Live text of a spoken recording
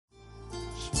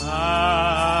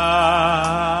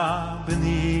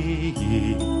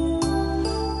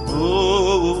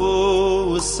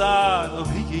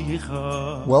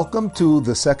Welcome to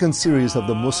the second series of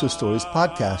the Musar Stories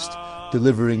podcast,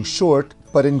 delivering short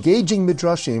but engaging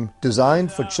midrashim designed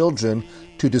for children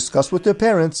to discuss with their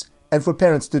parents and for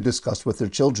parents to discuss with their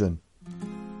children.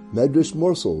 Medrash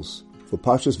morsels for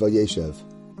Parshas Vayeshev.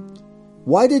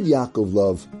 Why did Yaakov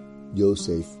love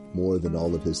Yosef more than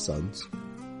all of his sons?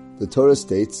 The Torah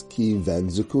states, Ki ven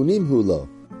zukunim hulo.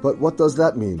 But what does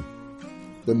that mean?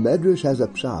 The Medrash has a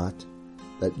pshat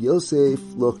that Yosef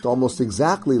looked almost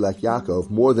exactly like Yaakov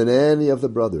more than any of the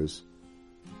brothers.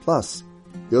 Plus,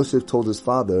 Yosef told his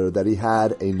father that he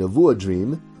had a nevuah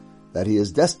dream that he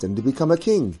is destined to become a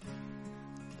king.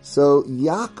 So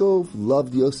Yaakov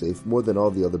loved Yosef more than all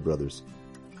the other brothers.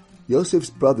 Yosef's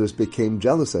brothers became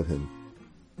jealous of him.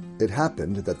 It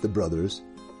happened that the brothers,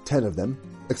 10 of them,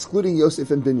 excluding Yosef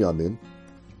and Binyamin,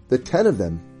 the 10 of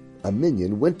them, a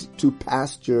minion, went to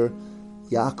pasture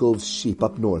Yaakov's sheep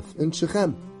up north in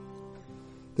Shechem.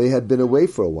 They had been away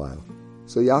for a while,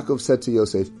 so Yaakov said to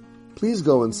Yosef, "Please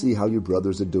go and see how your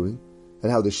brothers are doing and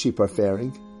how the sheep are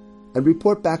faring, and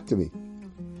report back to me."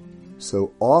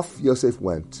 So off Yosef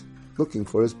went, looking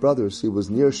for his brothers. He was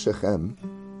near Shechem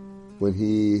when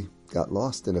he got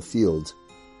lost in a field.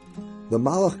 The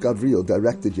Malach Gavriel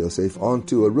directed Yosef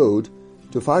onto a road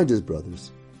to find his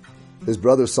brothers. His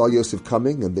brothers saw Yosef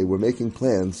coming, and they were making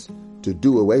plans to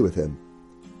do away with him.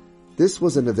 This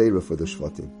was an Aveira for the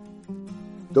Shvatim.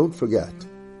 Don't forget,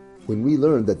 when we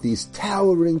learned that these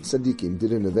towering tzaddikim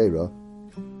did an Aveira,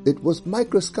 it was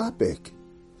microscopic.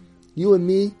 You and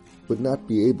me would not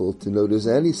be able to notice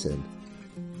any sin.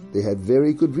 They had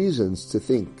very good reasons to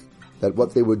think that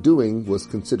what they were doing was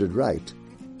considered right,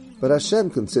 but Hashem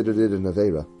considered it an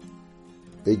Aveira.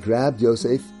 They grabbed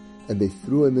Yosef and they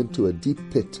threw him into a deep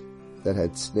pit that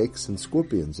had snakes and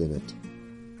scorpions in it.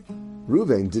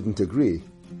 Reuven didn't agree.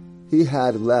 He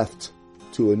had left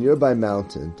to a nearby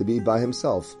mountain to be by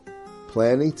himself,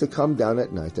 planning to come down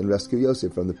at night and rescue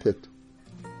Yosef from the pit.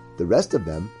 The rest of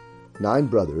them, 9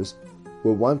 brothers,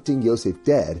 were wanting Yosef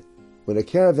dead when a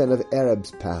caravan of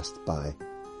Arabs passed by.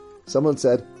 Someone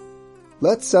said,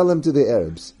 "Let's sell him to the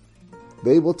Arabs.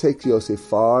 They will take Yosef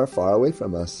far, far away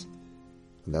from us."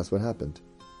 And that's what happened.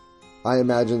 I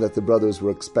imagine that the brothers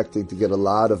were expecting to get a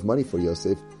lot of money for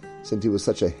Yosef since he was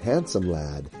such a handsome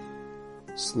lad.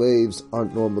 Slaves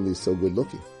aren't normally so good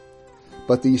looking.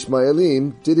 But the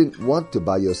Ishmaelim didn't want to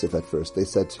buy Yosef at first. They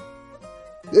said,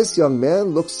 "This young man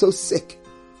looks so sick.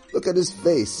 Look at his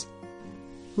face.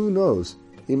 Who knows?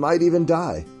 He might even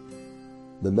die."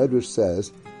 The Medrash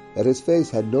says that his face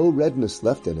had no redness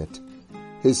left in it.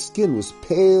 His skin was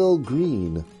pale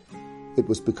green. It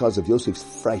was because of Yosef's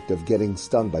fright of getting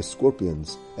stung by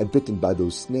scorpions and bitten by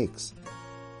those snakes.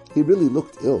 He really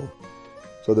looked ill.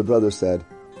 So the brothers said,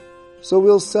 "So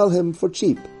we'll sell him for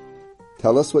cheap.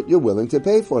 Tell us what you're willing to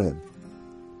pay for him."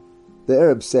 The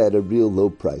Arabs said a real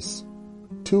low price.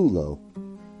 Too low.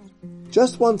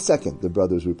 "Just 1 second," the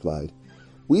brothers replied.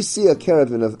 "We see a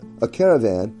caravan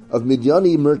of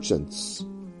Midyani merchants.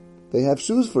 They have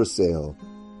shoes for sale.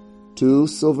 2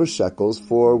 silver shekels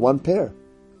for 1 pair.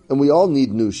 And we all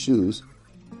need new shoes.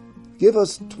 Give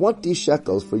us 20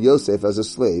 shekels for Yosef as a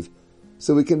slave,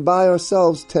 so we can buy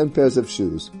ourselves 10 pairs of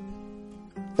shoes."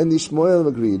 And the Ishmaelim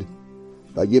agreed.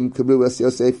 Vayimkru es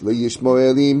Yosef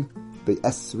leYishmaelim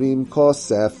be'esrim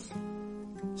kosef.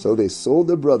 So they sold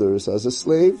their brothers as a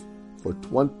slave for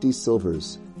 20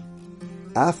 silvers.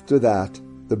 After that,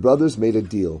 the brothers made a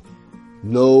deal.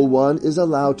 No one is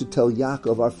allowed to tell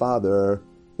Yaakov, our father,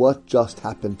 what just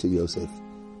happened to Yosef.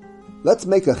 Let's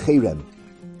make a cherem.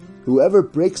 Whoever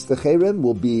breaks the cherem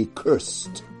will be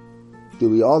cursed. Do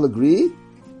we all agree?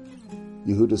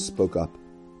 Yehuda spoke up.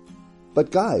 "But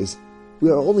guys, we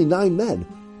are only 9 men.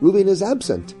 Reuben is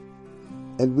absent.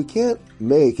 And we can't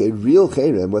make a real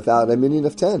cherem without a minion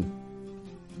of 10.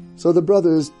 So the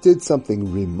brothers did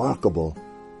something remarkable.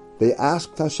 They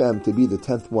asked Hashem to be the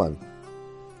 10th one.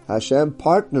 Hashem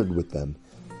partnered with them.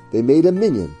 They made a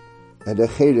minion and a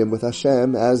cherem with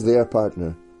Hashem as their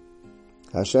partner.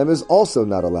 Hashem is also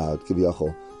not allowed,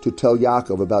 Kiviyachol, to tell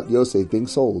Yaakov about Yosef being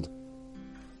sold.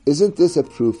 Isn't this a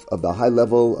proof of the high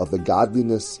level of the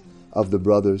godliness of the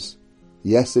brothers?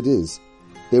 Yes, it is.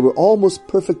 They were almost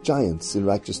perfect giants in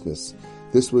righteousness.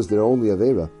 This was their only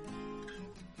Aveira.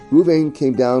 Reuven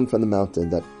came down from the mountain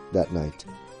that night.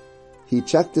 He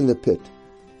checked in the pit.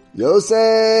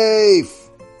 "Yosef!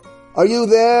 Are you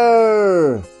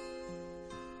there?"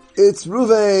 "It's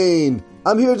Reuven!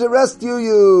 I'm here to rescue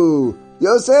you!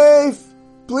 Yosef!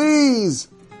 Please!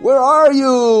 Where are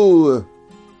you?"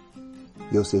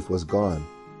 Yosef was gone.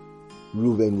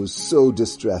 Reuven was so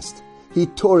distressed. He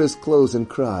tore his clothes and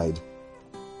cried.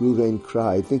 Reuven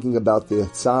cried, thinking about the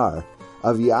tsar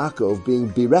of Yaakov being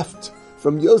bereft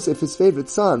from Yosef, his favorite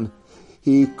son,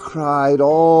 he cried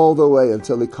all the way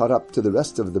until he caught up to the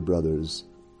rest of the brothers.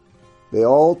 They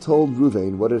all told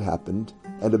Reuven what had happened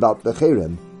and about the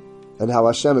cherem and how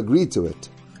Hashem agreed to it.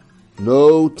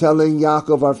 No telling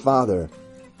Yaakov our father.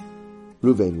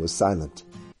 Reuven was silent.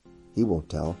 He won't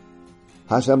tell.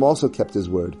 Hashem also kept his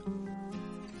word.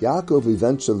 Yaakov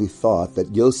eventually thought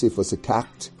that Yosef was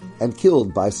attacked and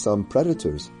killed by some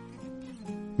predators.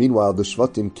 Meanwhile, the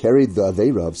Shvatim carried the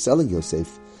aveira of selling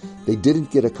Yosef. They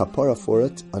didn't get a kapara for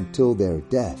it until their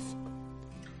death.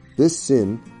 This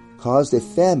sin caused a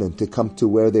famine to come to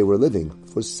where they were living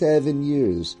for 7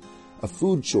 years, a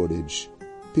food shortage,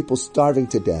 people starving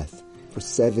to death for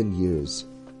 7 years.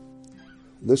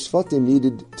 The Shvatim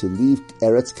needed to leave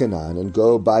Eretz Canaan and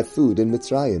go buy food in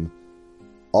Mitzrayim.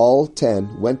 All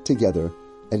 10 went together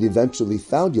and eventually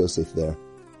found Yosef there.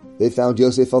 They found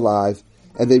Yosef alive,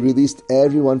 and they released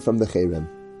everyone from the cherem.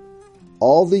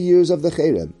 All the years of the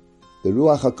cherem, the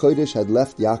Ruach HaKodesh had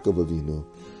left Yaakov Avinu.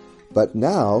 But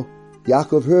now,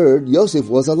 Yaakov heard Yosef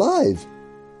was alive.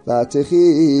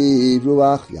 V'atechi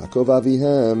Ruach Yaakov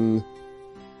Avihem.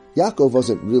 Yaakov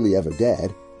wasn't really ever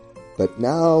dead, but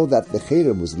now that the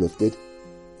cherem was lifted,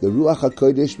 the Ruach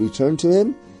HaKodesh returned to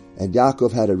him, and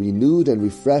Yaakov had a renewed and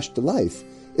refreshed life.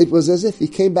 It was as if he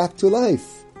came back to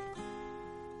life.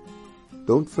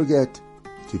 Don't forget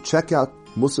to check out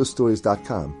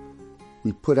MusarStories.com.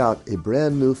 We put out a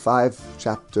brand new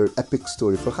 5-chapter epic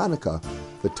story for Hanukkah.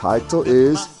 The title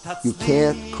is You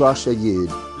Can't Crush a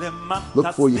Yid.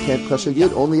 Look for You Can't Crush a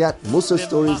Yid only at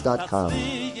MusarStories.com.